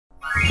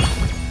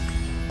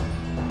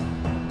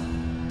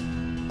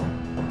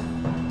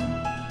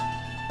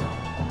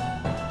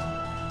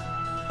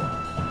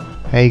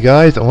Hey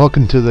guys, and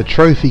welcome to the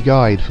trophy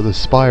guide for the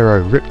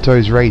Spyro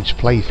Ripto's Rage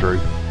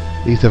playthrough.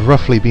 These have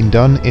roughly been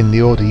done in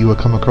the order you will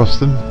come across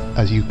them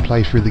as you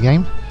play through the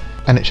game,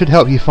 and it should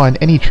help you find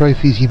any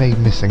trophies you may be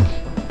missing.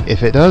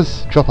 If it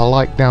does, drop a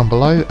like down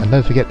below and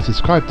don't forget to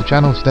subscribe to the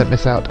channel so you don't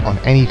miss out on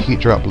any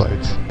future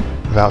uploads.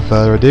 Without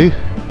further ado,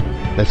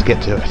 let's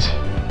get to it.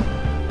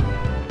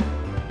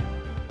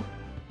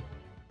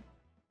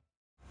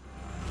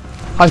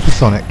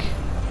 Hypersonic.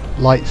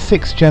 Light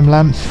 6 gem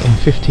lamps in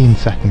 15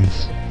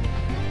 seconds.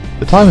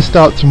 The timer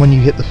starts from when you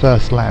hit the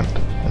first lamp.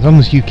 As long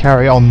as you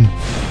carry on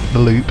the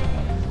loop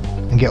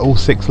and get all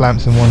 6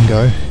 lamps in one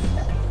go,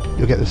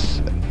 you'll get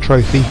this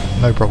trophy,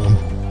 no problem.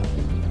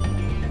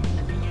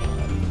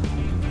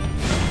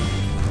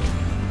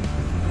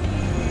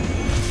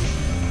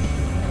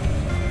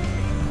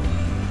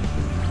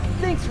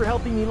 Thanks for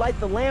helping me light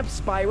the lamp,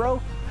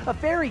 Spyro. A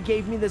fairy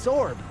gave me this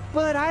orb,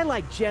 but I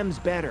like gems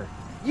better.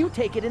 You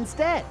take it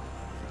instead.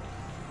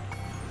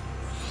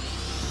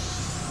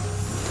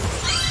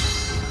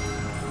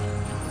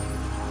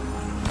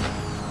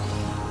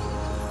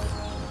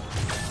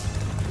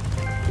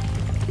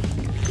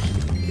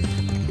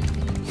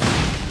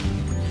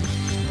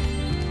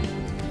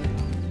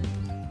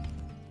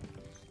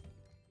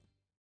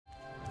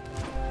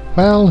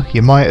 Well,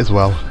 you might as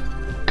well.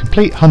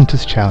 Complete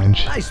Hunter's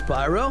Challenge. Hi,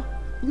 Spyro.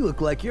 You look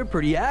like you're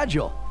pretty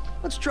agile.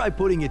 Let's try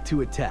putting it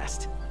to a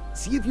test.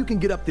 See if you can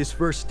get up this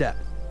first step.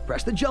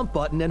 Press the jump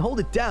button and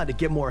hold it down to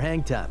get more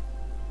hang time.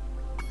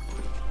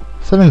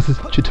 Something as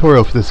a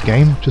tutorial for this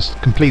game,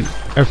 just complete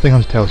everything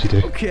Hunter tells you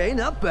to. Okay,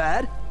 not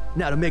bad.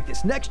 Now to make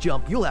this next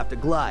jump, you'll have to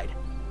glide.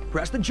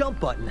 Press the jump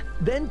button,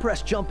 then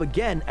press jump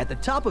again at the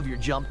top of your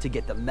jump to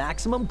get the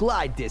maximum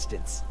glide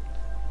distance.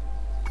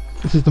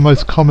 This is the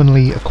most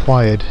commonly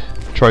acquired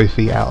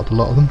trophy out of a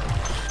lot of them.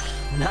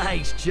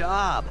 Nice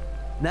job!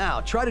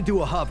 Now try to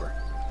do a hover.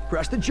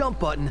 Press the jump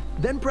button,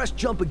 then press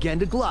jump again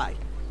to glide.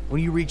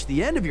 When you reach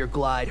the end of your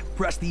glide,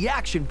 press the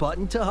action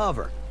button to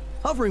hover.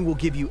 Hovering will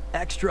give you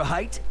extra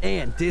height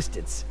and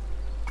distance.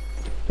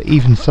 But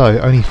even so,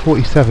 only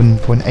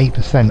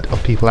 47.8%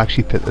 of people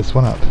actually pick this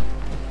one up.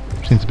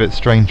 Which seems a bit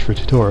strange for a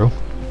tutorial.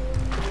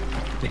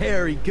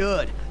 Very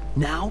good.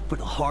 Now for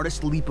the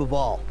hardest leap of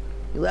all.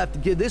 You'll have to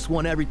give this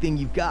one everything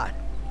you've got.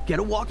 Get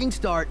a walking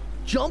start,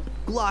 jump,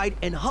 glide,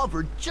 and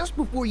hover just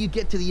before you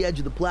get to the edge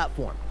of the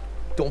platform.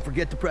 Don't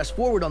forget to press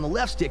forward on the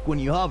left stick when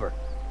you hover.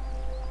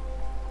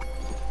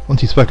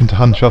 Once you've spoken to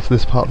Hunter after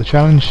this part of the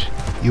challenge,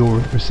 you'll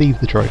receive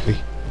the trophy.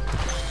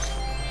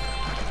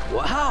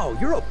 Wow,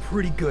 you're a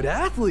pretty good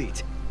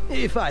athlete.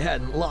 If I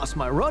hadn't lost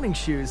my running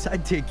shoes,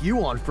 I'd take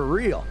you on for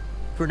real.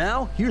 For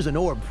now, here's an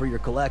orb for your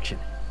collection.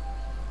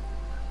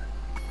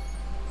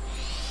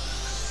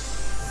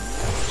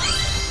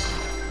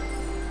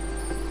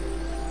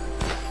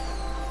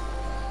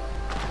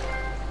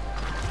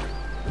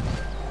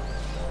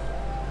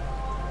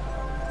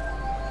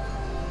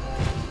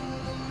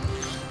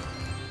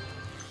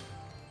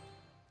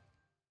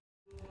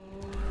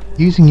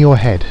 Using your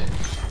head,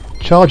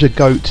 charge a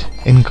goat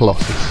in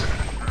Colossus.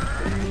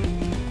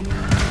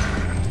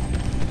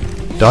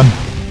 Done.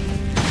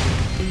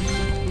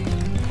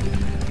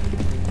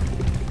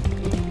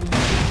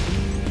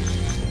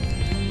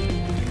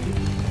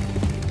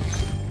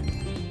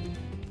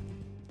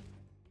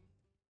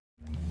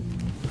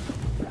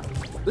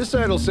 This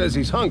idol says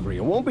he's hungry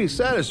and won't be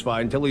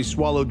satisfied until he's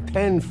swallowed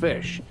 10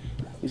 fish.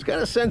 He's got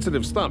a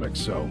sensitive stomach,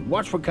 so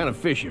watch what kind of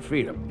fish you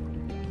feed him.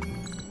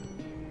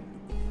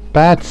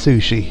 Bad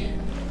sushi.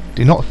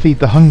 Do not feed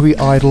the hungry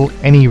idol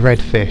any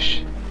red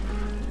fish.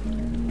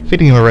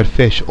 Feeding him a red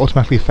fish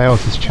automatically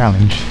fails this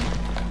challenge.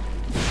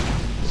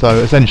 So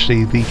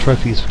essentially the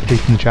trophy is for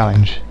completing the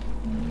challenge.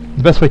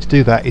 The best way to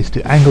do that is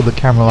to angle the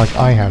camera like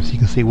I have so you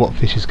can see what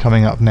fish is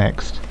coming up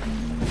next.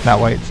 That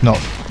way it's not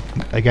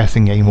a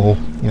guessing game, or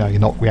you're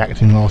not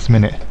reacting last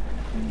minute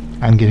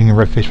and getting a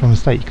red fish from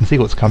mistake. You can see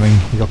what's coming,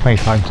 you've got plenty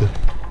of time to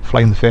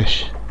flame the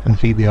fish and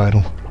feed the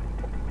idol.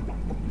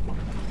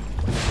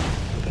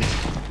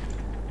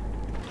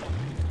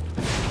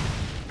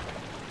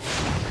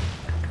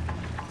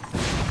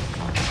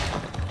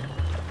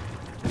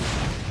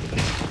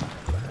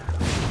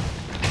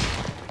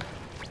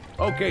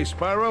 Okay,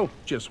 Spyro,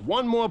 just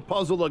one more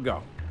puzzle to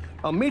go.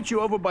 I'll meet you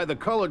over by the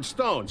colored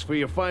stones for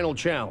your final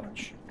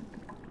challenge.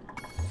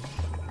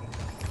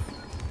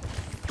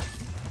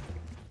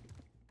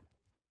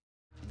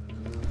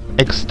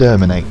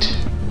 Exterminate.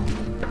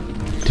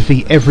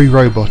 Defeat every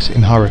robot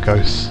in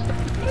Hyrikos.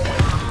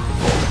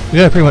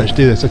 You're going to pretty much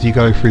do this as you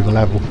go through the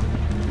level.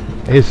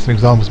 Here's some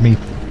examples of me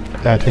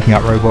taking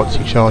out robots.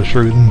 You charge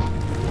through them.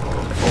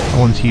 And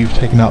once you've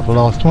taken out the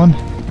last one,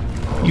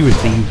 you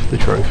receive the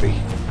trophy.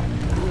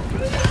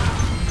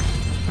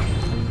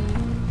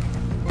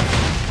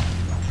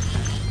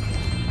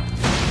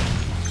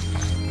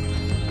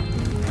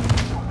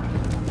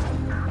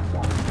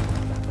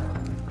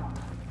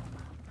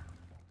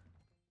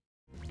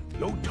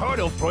 Your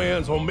turtle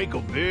friends will make a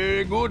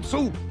very good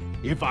soup.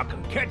 If I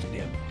can catch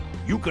them,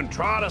 you can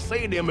try to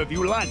save them if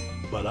you like,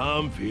 but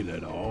I'm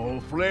feeling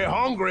awfully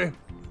hungry.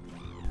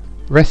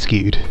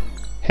 Rescued.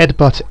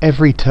 Headbutt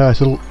every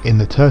turtle in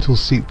the Turtle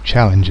Soup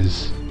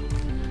challenges.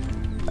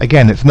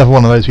 Again, it's another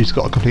one of those where you've just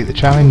got to complete the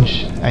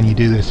challenge, and you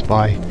do this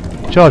by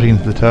charging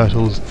into the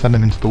turtles, send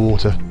them into the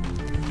water.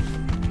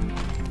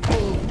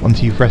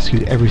 Once you've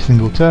rescued every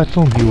single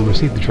turtle, you will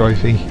receive the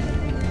trophy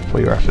for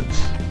your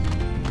efforts.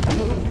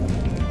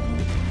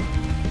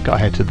 Got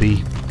to head to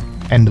the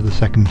end of the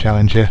second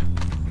challenge here,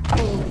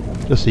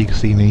 just so you can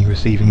see me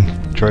receiving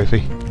the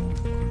trophy.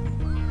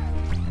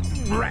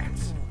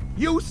 Rats!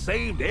 You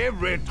saved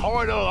every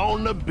turtle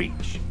on the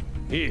beach.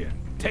 Here,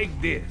 take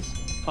this.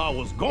 I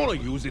was gonna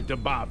use it to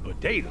buy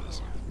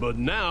potatoes, but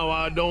now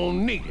I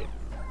don't need it.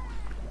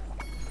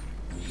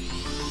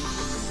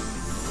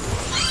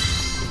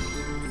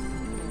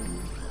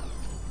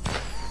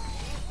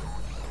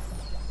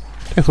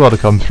 Takes a while to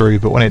come through,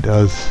 but when it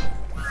does,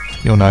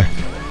 you'll know.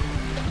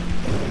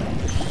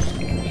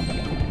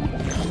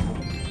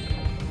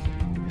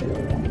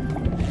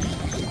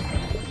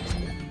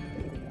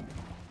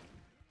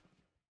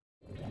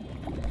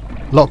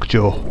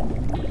 Lockjaw.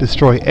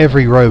 Destroy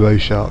every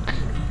Robo-Shark.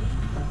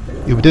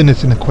 You'll be doing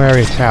this in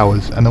Aquaria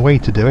Towers, and the way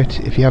to do it,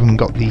 if you haven't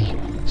got the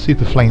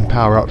Super Flame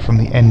power-up from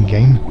the end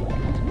game,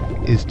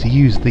 is to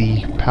use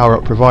the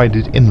power-up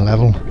provided in the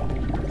level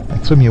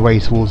and swim your way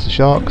towards the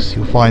sharks.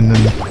 You'll find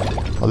them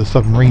at the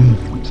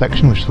submarine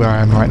section, which is where I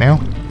am right now.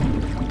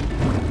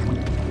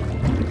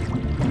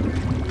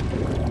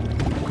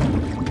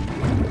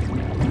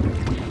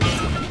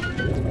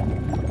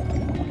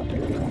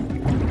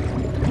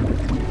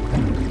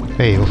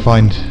 Okay, you'll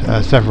find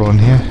several in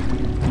here,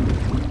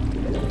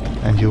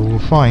 and you will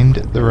find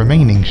the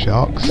remaining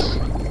sharks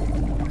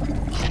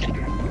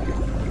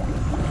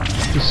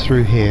just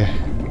through here,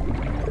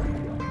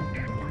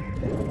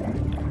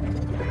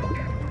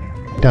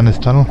 down this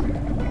tunnel.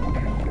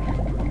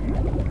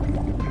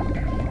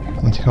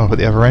 Once you come up at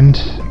the other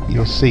end,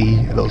 you'll see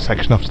a little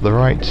section off to the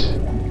right,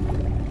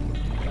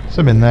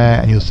 swim in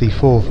there, and you'll see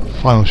 4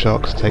 final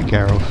sharks to take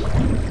care of.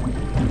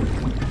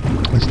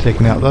 Once you've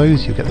taken out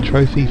those, you'll get the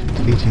trophy for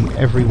defeating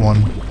every one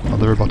of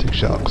the robotic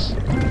sharks.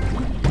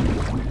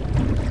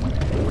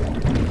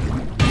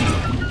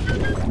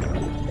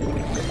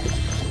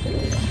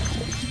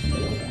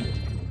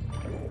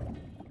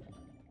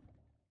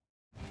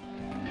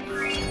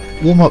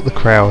 Warm up the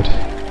crowd.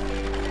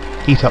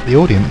 Heat up the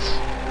audience.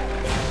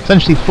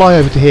 Essentially fly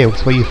over to here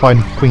where you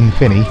find Queen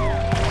Finny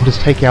and just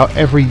take out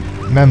every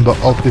member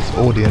of this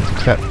audience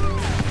except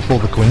for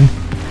the Queen,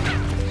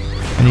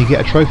 and you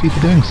get a trophy for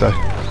doing so.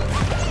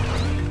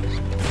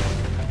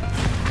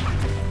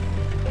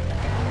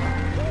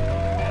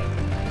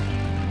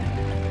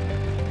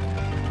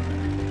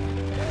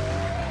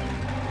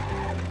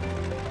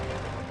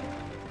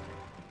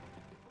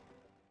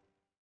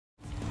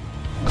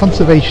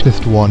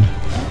 Conservationist 1.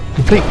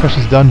 Complete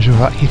Precious Dungeon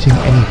without hitting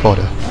any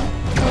fodder.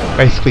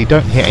 Basically,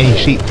 don't hit any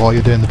sheep while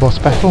you're doing the boss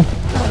battle,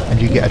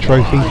 and you get a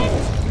trophy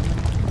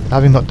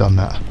having not done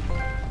that.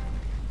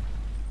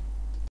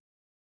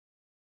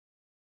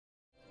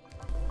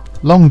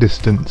 Long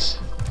Distance.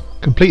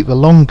 Complete the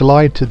long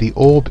glide to the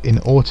orb in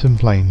Autumn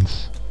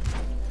Plains.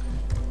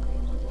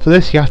 For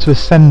this you have to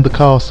ascend the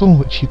castle,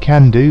 which you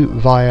can do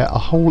via a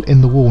hole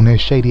in the wall near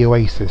Shady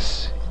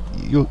Oasis.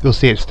 You'll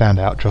see it stand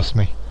out, trust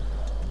me.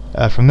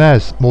 From there,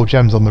 there's more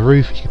gems on the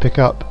roof you can pick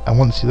up, and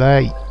once you're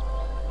there,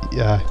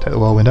 take the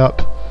whirlwind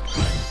up.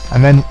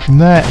 And then from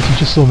there, as you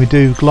just saw me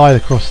do, glide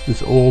across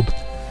this orb,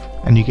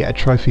 and you get a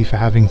trophy for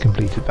having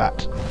completed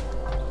that.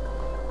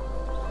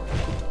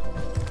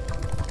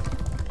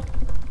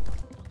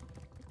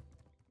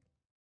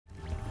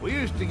 We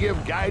used to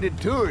give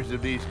guided tours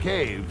of these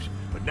caves,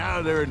 but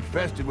now they're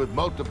infested with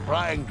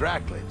multiplying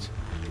Draclets.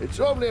 It's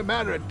only a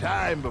matter of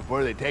time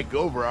before they take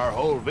over our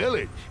whole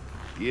village.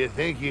 You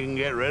think you can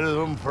get rid of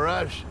them for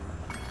us?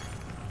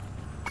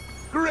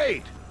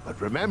 Great!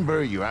 But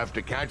remember, you have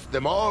to catch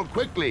them all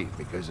quickly,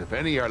 because if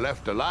any are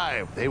left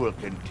alive, they will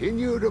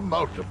continue to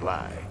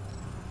multiply.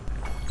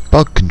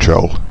 Bug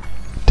control.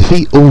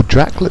 Defeat all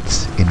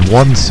Draclets in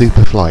one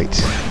super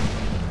flight.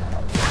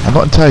 I'm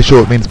not entirely sure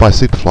what it means by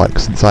super flight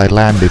since I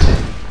landed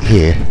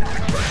here,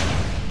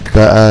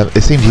 but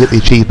it seems you get the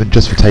achievement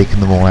just for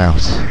taking them all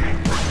out.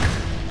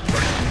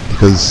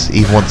 Because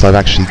even once I've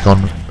actually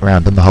gone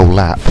around done the whole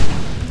lap,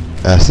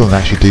 some of them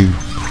actually do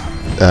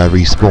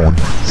respawn,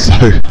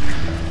 so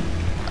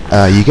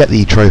you get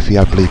the trophy,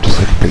 I believe, just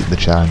for completing the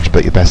challenge,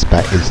 but your best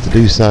bet is to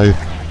do so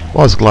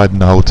whilst gliding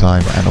the whole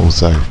time and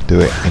also do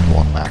it in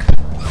one lap.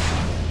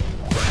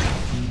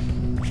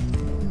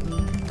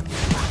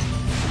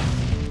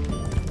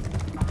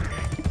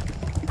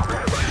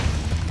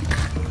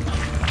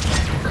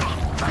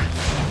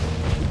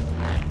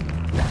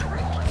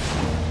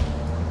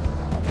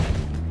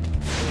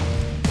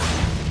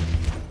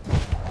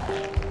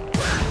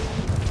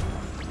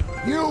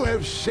 You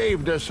have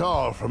saved us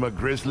all from a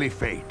grisly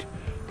fate.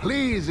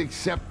 Please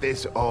accept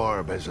this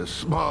orb as a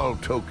small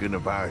token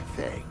of our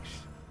thanks.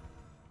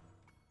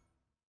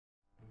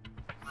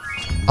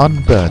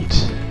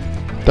 Unburnt.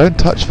 Don't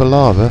touch the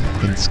lava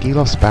in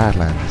Skelos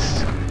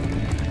Badlands.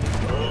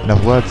 In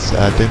other words,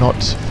 do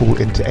not fall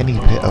into any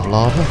pit of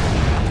lava,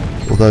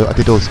 although I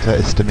did also set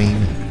this to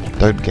mean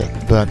don't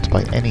get burnt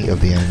by any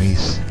of the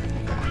enemies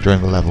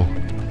during the level.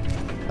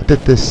 I did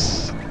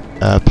this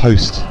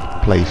post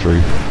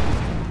playthrough,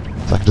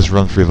 so I can just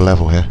run through the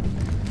level here.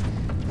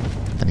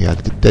 And yeah, I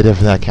did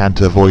everything I can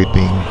to avoid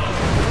being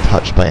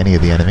touched by any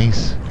of the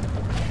enemies.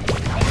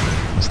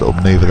 This little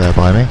maneuver there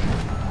by me.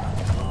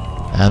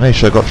 And made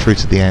sure I got through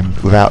to the end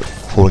without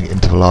falling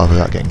into the lava,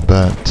 without getting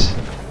burnt.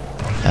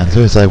 And as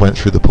soon as I went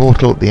through the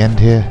portal at the end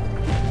here,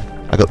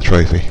 I got the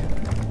trophy.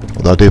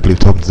 Although I do believe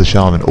talking to the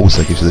shaman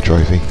also gives you the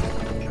trophy.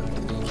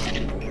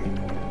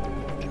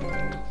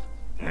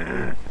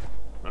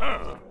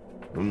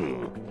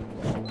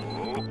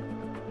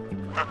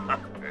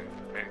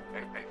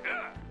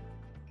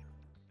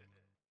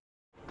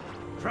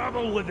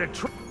 Trouble with the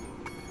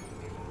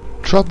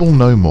Trouble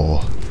no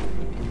more.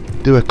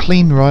 Do a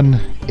clean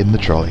run in the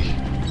trolley.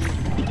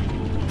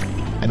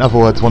 In other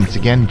words, once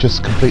again,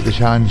 just complete the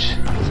challenge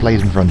that's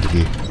laid in front of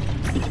you.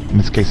 In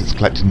this case it's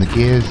collecting the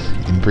gears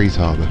in Breeze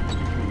Harbour.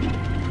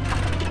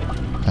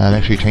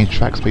 Make sure you change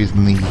tracks by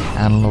using the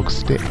analog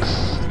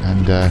sticks,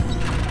 and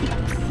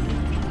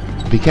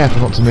be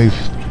careful not to move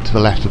to the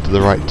left or to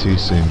the right too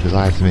soon, because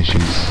I had some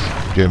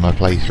issues during my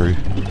playthrough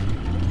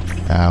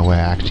where I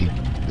actually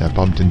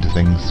bumped into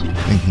things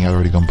thinking I'd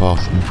already gone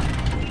past them.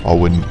 I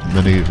wouldn't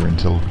manoeuvre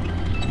until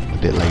a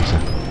bit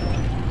later.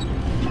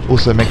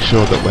 Also make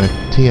sure that when a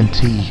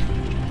TNT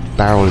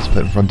barrel is put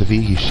in front of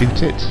you, you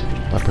shoot it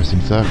by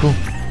pressing circle,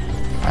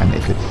 and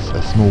if it's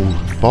a small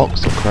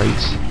box or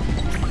crate,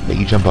 that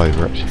you jump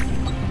over it.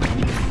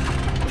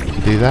 If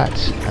you do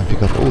that and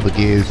pick up all the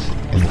gears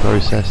in the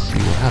process, you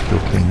will have your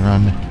clean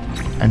run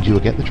and you will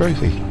get the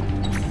trophy.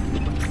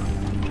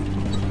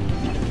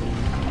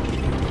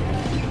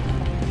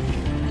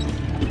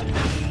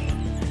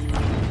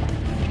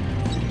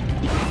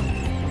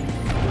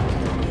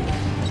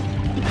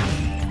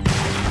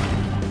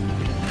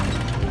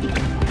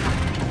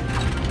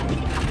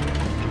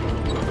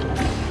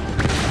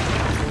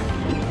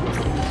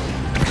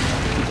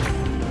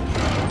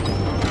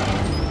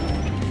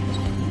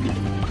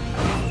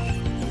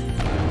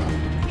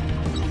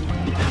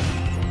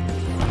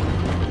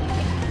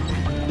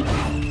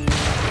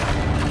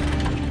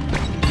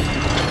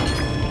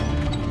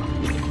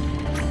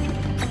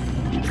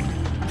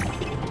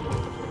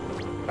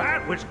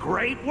 That was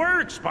great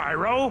work,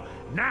 Spyro.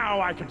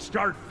 Now I can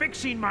start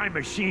fixing my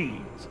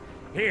machines.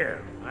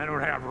 Here, I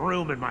don't have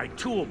room in my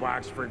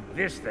toolbox for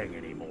this thing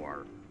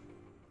anymore.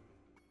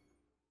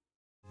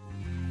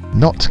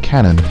 Not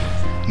cannon.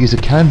 Use a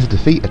cannon to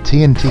defeat a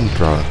TNT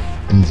thrower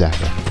in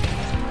Zapper.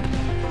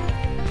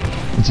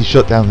 Once you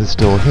shut down this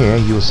door here,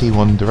 you will see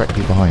one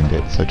directly behind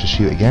it, so just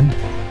shoot again,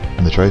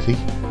 and the trophy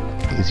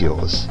is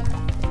yours.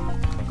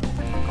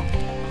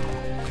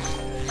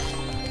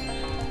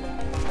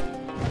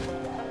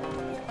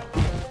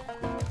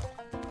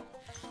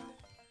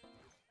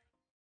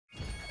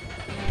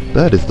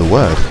 Bird is the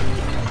word.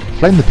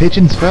 Flame the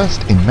pigeons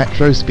first in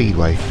Metro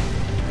Speedway.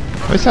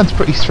 Well, it sounds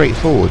pretty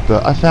straightforward,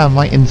 but I found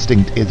my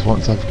instinct is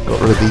once I've got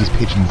rid of these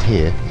pigeons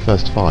here, the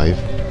first 5,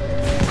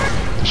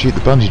 to shoot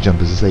the bungee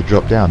jumpers as they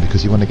drop down,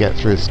 because you want to get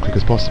through as quick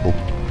as possible.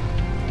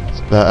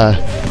 But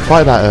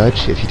fight that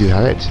urge if you do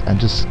have it, and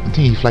just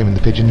continue flaming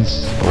the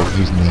pigeons, or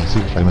using the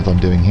super flame as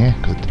I'm doing here,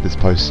 because I did this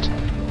post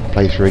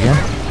playthrough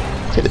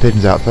again. Take the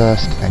pigeons out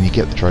first, and you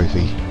get the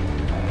trophy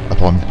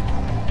upon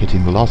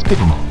hitting the last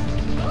pigeon.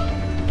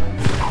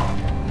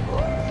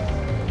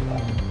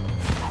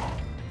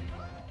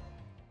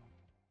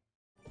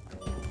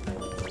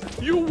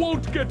 You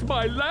won't get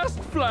my last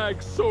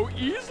flag so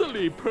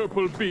easily,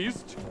 Purple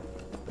Beast.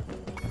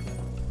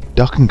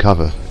 Duck and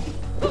cover.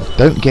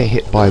 Don't get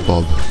hit by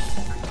Bob.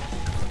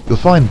 You'll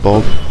find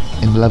Bob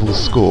in the level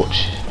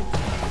Scorch,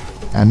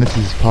 and this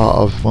is part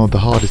of one of the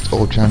hardest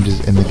orb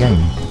challenges in the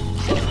game,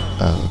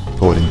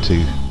 according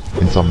to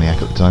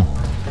Insomniac at the time.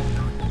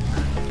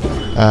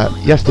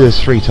 You have to do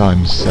this 3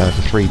 times for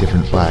 3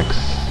 different flags.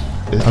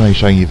 I'm only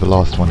showing you the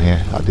last one here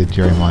that I did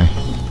during my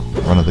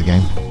run of the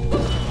game.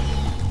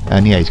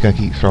 And yeah, he's going to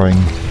keep throwing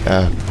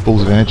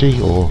balls of energy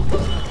or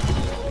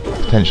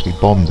potentially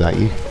bombs at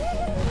you.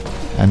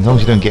 And as long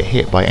as you don't get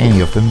hit by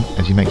any of them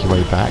as you make your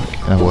way back,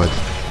 in other words,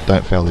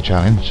 don't fail the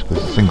challenge,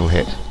 because a single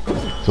hit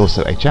is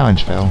also a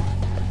challenge fail,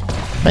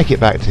 make it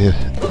back to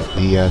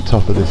the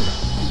top of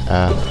this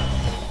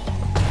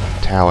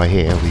tower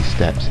here, these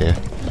steps here.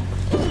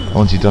 And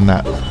once you've done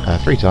that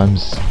 3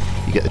 times,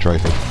 you get the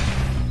trophy.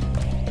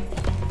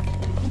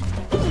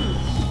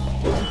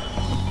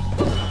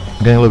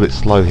 I'm going a little bit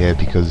slow here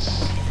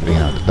because, you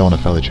know, I don't want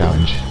to fail the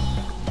challenge.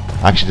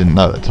 I actually didn't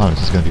know at the time it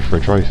was going to be for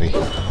a trophy.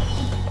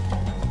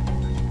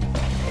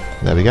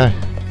 There we go.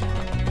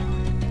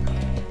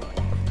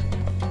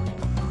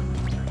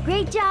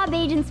 Great job,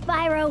 Agent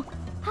Spyro.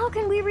 How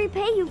can we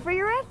repay you for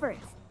your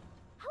efforts?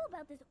 How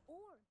about this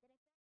orb?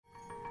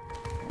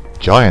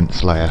 Giant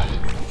Slayer.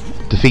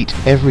 Defeat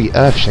every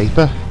Earth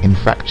Shaper in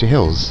Fracture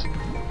Hills.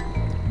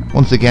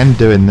 Once again,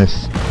 doing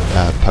this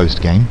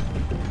post-game.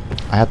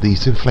 I had the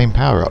Super Flame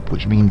power up,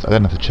 which means I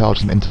don't have to charge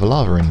them into the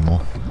lava anymore,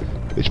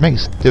 which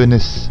makes doing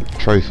this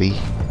trophy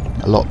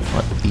a lot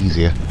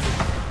easier.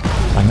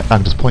 I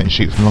can just point and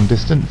shoot from long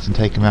distance and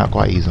take them out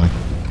quite easily.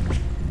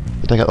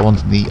 I take out the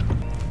ones in the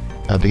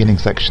beginning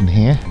section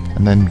here,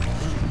 and then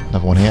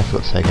another one here I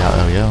forgot to take out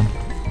earlier on.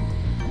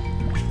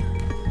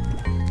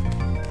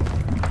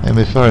 And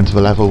we refer into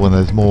the level when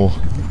there's more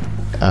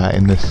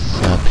in this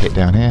pit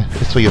down here.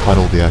 This is where you'll find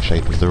all the Earth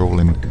Shapers. They're all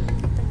in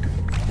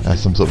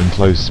some sort of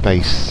enclosed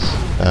space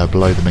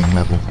below the main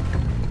level.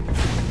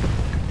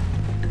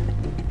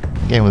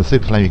 Again, with the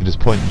Super Flame you can just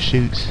point and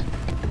shoot.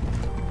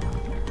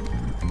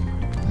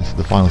 This is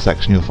the final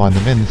section you'll find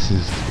them in. This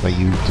is where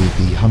you do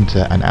the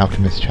Hunter and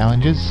Alchemist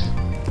challenges.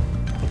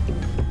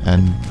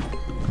 And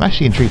I'm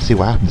actually intrigued to see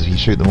what happens if you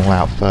shoot them all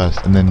out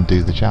first and then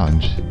do the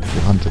challenge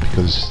with Hunter,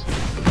 because...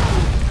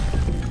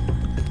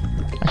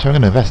 Actually,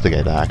 I'm going to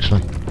investigate that,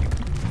 actually.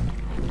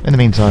 In the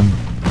meantime,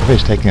 I've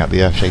finished taking out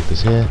the Earth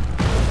Shapers here.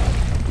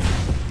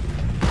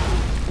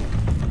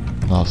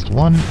 Last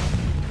one.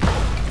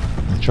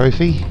 The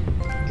trophy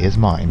is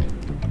mine.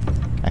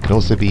 That can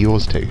also be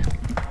yours too.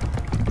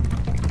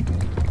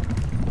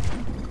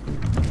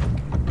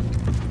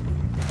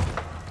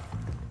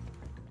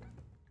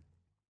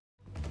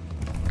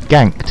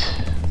 Ganked.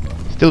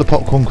 Still a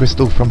popcorn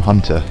crystal from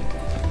Hunter.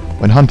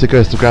 When Hunter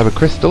goes to grab a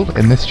crystal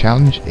in this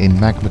challenge in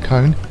Magma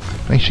Cone,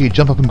 make sure you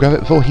jump up and grab it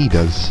before he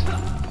does,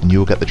 and you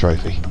will get the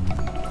trophy.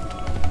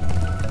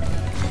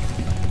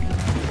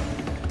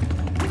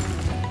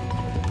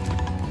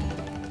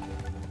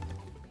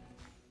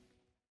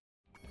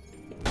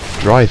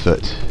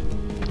 Dryfoot.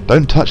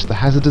 Don't touch the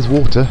hazardous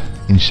water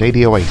in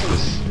Shady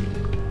Oasis.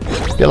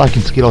 A bit like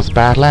in Skilos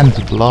Badlands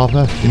with the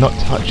lava, do not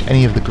touch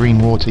any of the green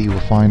water you will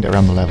find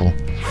around the level.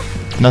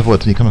 In other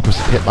words, when you come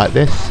across a pit like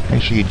this,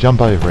 make sure you jump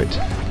over it.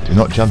 Do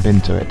not jump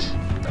into it.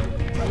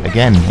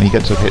 Again, when you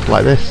get to a pit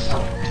like this,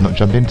 do not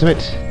jump into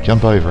it,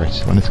 jump over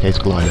it, or in this case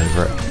glide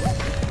over it.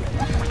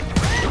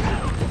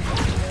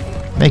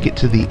 Make it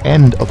to the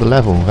end of the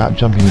level without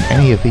jumping in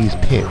any of these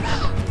pits,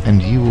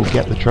 and you will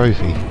get the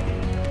trophy.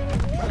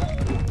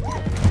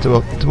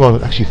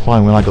 Well, actually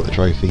fine when I got the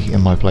trophy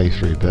in my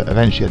playthrough, but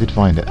eventually I did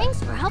find it. Thanks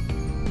for help.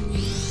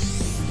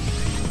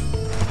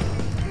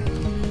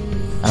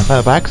 And I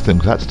found it by accident,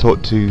 because that's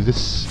taught to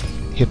this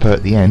hippo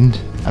at the end,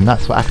 and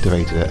that's what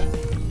activated it.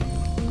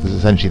 Because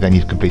essentially then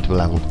you've completed the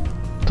level.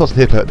 Toss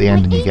the hippo at the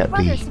end and you get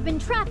the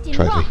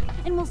trophy.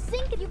 And we'll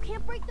sink if you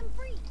can't break them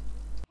free.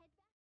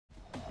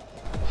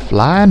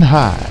 Flying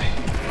high.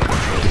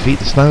 Defeat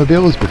the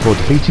snowmobiles before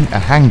defeating a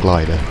hang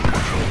glider.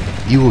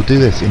 You will do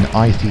this in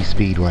Icy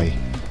Speedway.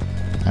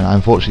 And I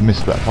unfortunately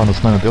missed that final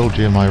snowmobile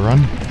during my run.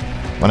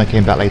 When I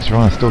came back later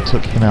on I still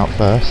took him out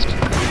first.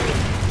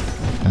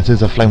 And as soon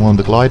as I flamed one of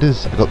the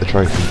gliders, I got the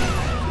trophy.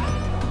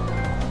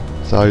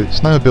 So,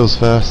 snowmobiles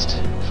first,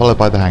 followed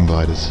by the hang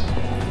gliders.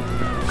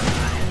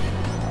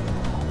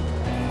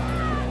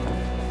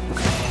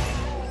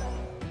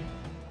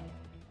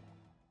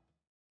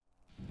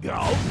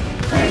 Go,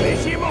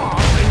 finish him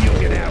off and you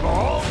can have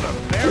all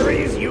the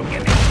berries you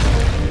can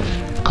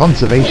eat.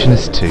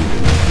 Conservationist 2.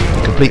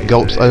 Complete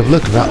Gulp's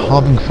Overlook without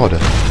harming fodder.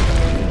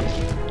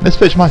 This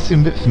footage might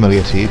seem a bit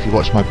familiar to you if you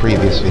watched my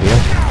previous video.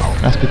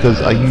 That's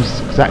because I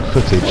used exact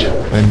footage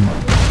when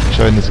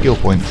showing the skill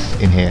points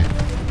in here.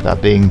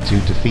 That being to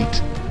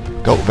defeat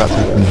Gulp without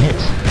taking a hit,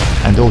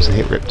 and also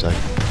hit Ripto.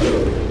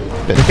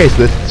 But in the case of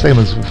this, same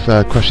as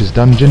with Crush's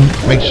Dungeon,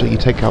 make sure you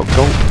take out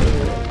Gulp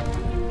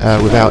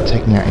without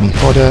taking out any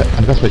fodder,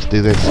 and the best way to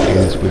do this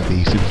is with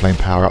the Super Flame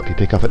power-up you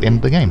pick up at the end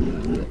of the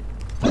game.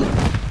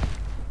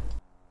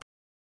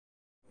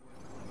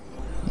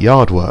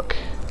 Yard work.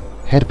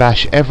 Head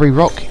bash every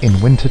rock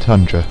in Winter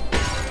Tundra.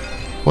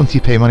 Once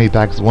you pay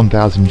Moneybags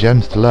 1000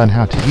 gems to learn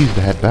how to use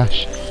the head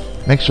bash,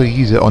 make sure you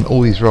use it on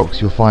all these rocks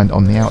you'll find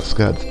on the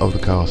outskirts of the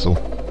castle.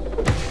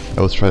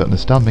 I was tried it on the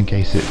stump in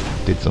case it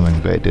did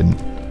something, but it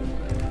didn't.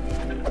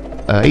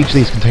 Each of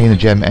these contain a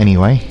gem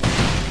anyway,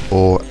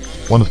 or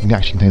one of them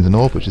actually contains an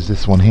orb, which is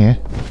this one here.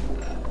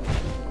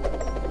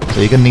 So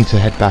you're going to need to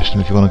head bash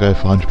them if you want to go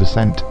for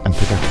 100% and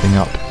pick everything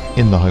up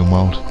in the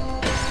homeworld.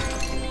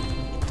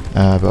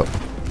 But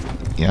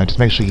you know, just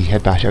make sure you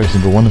head bash every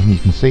single one of them you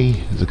can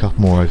see. There's a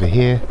couple more over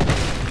here,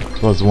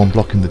 as well as the one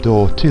blocking the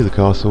door to the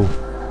castle.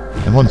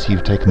 And once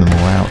you've taken them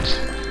all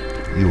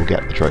out, you will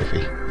get the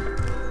trophy.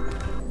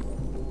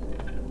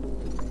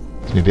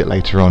 It's a bit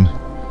later on,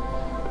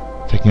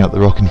 taking out the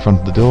rock in front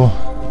of the door,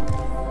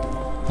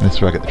 and this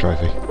is where I get the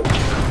trophy.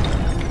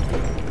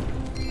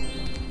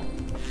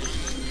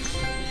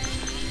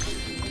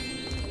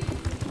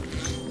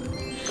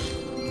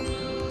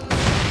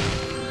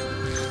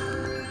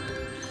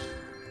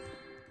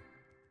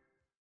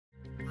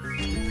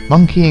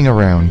 Monkeying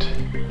around.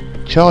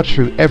 Charge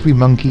through every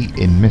monkey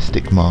in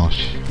Mystic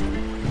Marsh.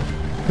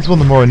 It's one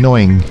of the more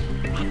annoying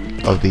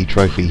of the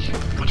trophy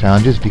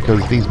challenges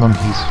because these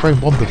monkeys throw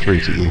Wumpa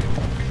Fruit at you.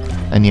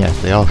 And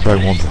yes, they are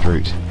throwing Wumpa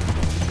Fruit.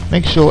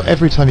 Make sure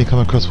every time you come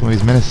across one of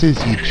these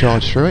menaces you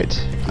charge through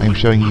it. I am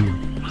showing you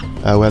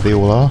where they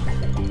all are.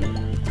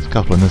 There's a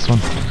couple in this one.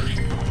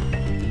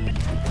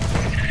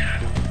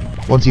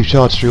 Once you've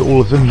charged through all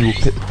of them, you will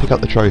pick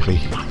up the trophy.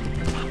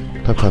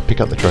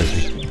 Pick up the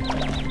trophy.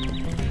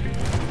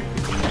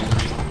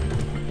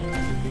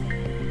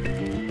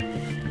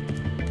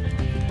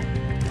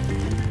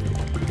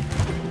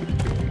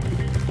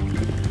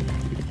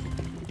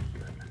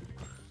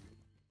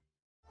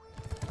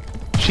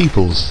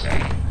 Sheeples.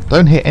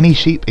 Don't hit any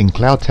sheep in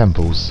Cloud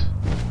Temples.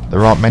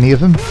 There aren't many of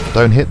them,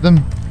 don't hit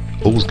them,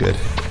 all's good.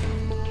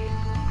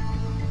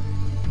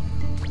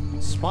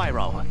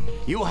 Spyro,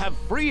 you have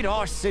freed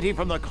our city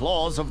from the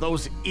claws of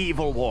those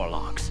evil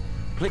warlocks.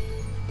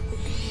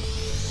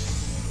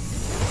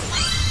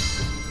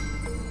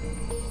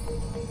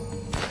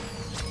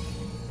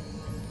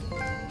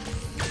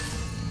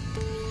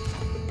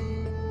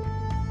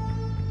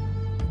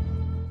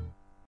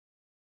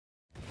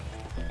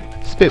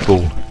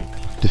 Spitball.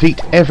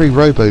 Defeat every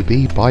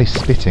Robo-Bee by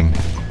spitting.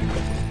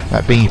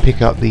 That being, you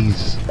pick up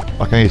these,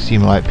 I can only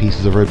assume, like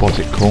pieces of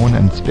robotic corn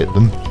and spit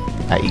them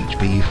at each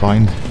bee you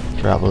find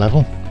throughout the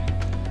level.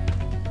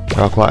 There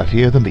are quite a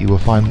few of them, but you will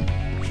find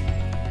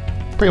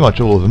pretty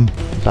much all of them.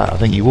 In fact, I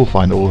think you will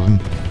find all of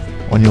them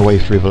on your way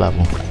through the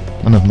level.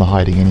 None of them are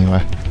hiding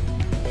anywhere.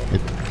 They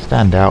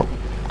stand out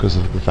because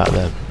of the fact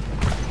they're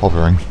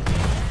hovering.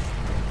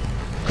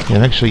 Yeah,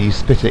 make sure you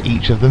spit at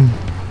each of them,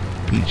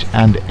 each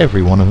and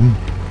every one of them.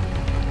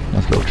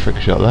 Nice little trick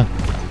shot there.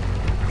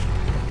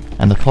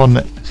 And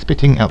upon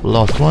spitting out the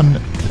last one,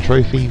 the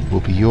trophy will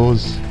be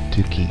yours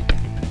to keep.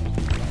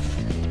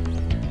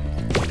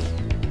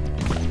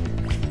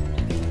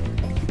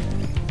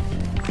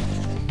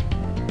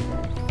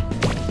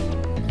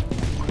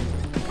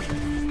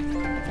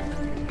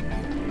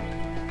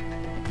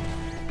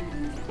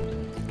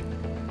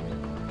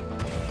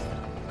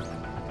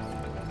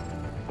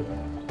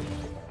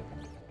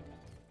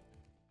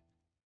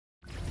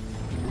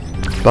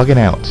 Bugging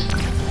out.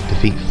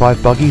 Defeat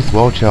 5 buggies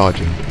while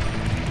charging.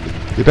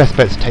 Your best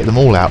bet is to take them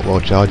all out while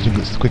charging,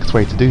 because it's the quickest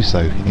way to do so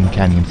in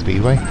Canyon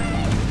Speedway.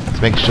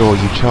 So make sure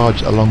you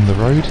charge along the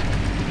road,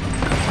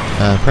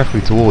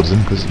 preferably towards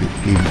them because it'll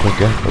be even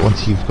quicker, but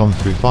once you've gone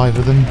through 5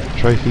 of them, the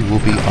trophy will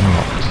be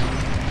unlocked.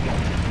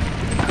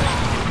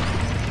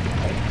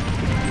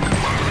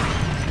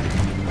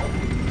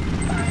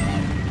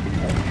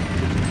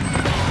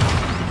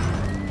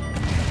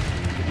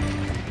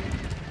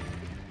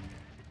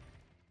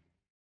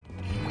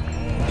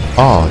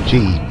 R,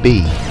 G,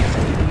 B.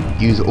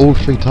 Use all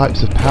 3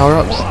 types of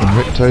power-ups in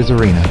Ripto's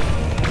arena.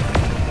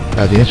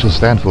 The initials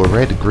stand for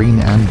red, green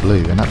and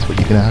blue, and that's what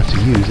you're going to have to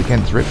use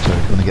against Ripto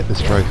if you want to get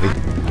this trophy.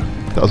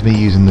 That was me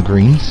using the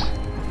greens.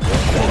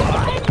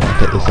 I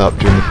picked this up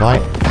during the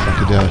fight, so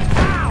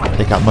I could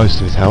take out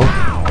most of his health.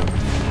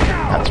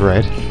 That's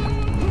red.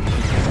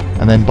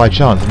 And then by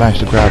chance I managed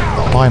to grab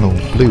the final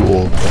blue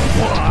orb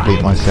to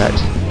complete my set,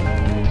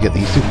 to get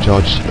the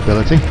supercharged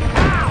ability,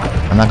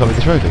 and that got me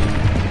the trophy.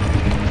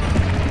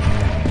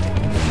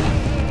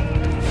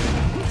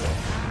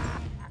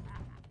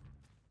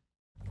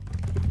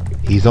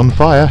 He's on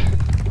fire.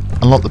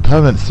 Unlock the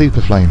permanent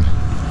super flame.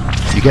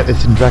 You get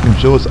this in Dragon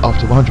Shores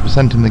after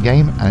 100% in the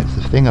game, and it's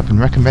the thing I've been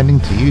recommending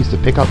to use to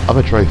pick up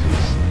other trophies.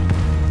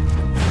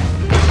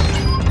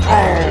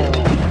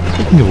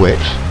 Speaking of which,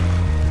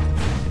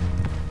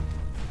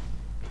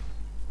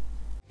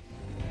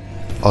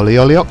 Ollie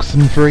Ollie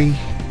Oxen free.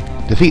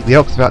 Defeat the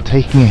Ox without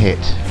taking a hit.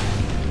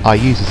 I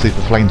used the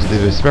super flame to do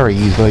this very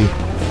easily,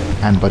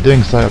 and by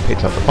doing so I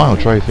picked up the final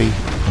trophy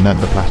and earned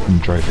the platinum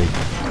trophy.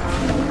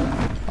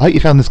 I hope you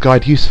found this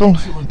guide useful.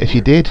 If you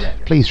did,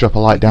 please drop a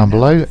like down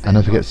below and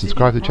don't forget to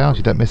subscribe to the channel so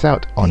you don't miss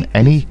out on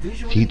any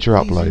future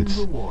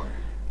uploads.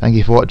 Thank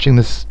you for watching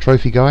this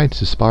trophy guide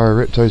to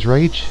Spyro Ripto's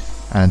Rage,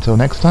 and until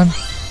next time,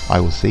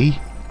 I will see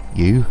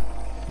you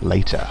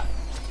later.